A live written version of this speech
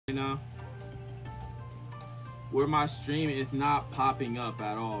now where my stream is not popping up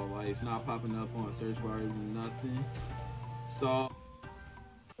at all. Like, it's not popping up on search bars and nothing. So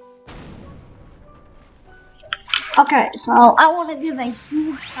okay, so I want to give a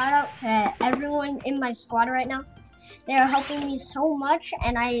huge shout out to everyone in my squad right now. They are helping me so much,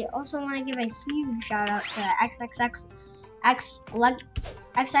 and I also want to give a huge shout out to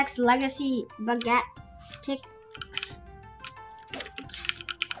XX Legacy Bagatix.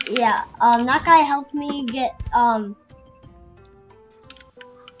 Yeah, that guy helped me get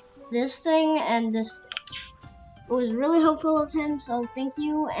this thing and this thing. It was really helpful of him, so thank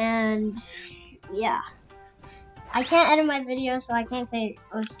you. And yeah, I can't edit my video, so I can't say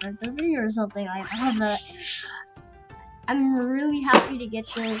let's start the video or something like that, but I'm really happy to get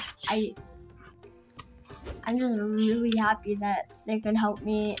this. I'm just really happy that they could help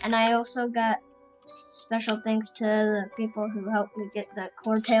me, and I also got special thanks to the people who helped me get the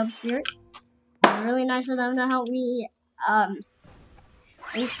Core-Tailed Spirit. Really nice of them to help me.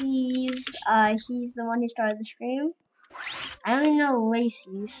 Lacey's, he's the one who started the stream. I only know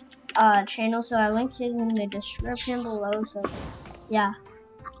Lacey's channel, so I linked his in the description below. So yeah,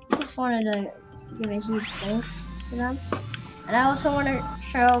 just wanted to give a huge thanks to them. And I also want to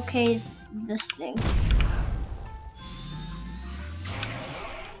showcase this thing.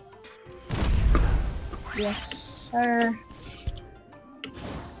 Yes, sir.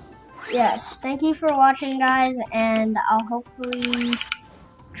 Yes, thank you for watching, guys, and I'll hopefully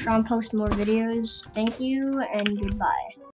try and post more videos. Thank you, and goodbye.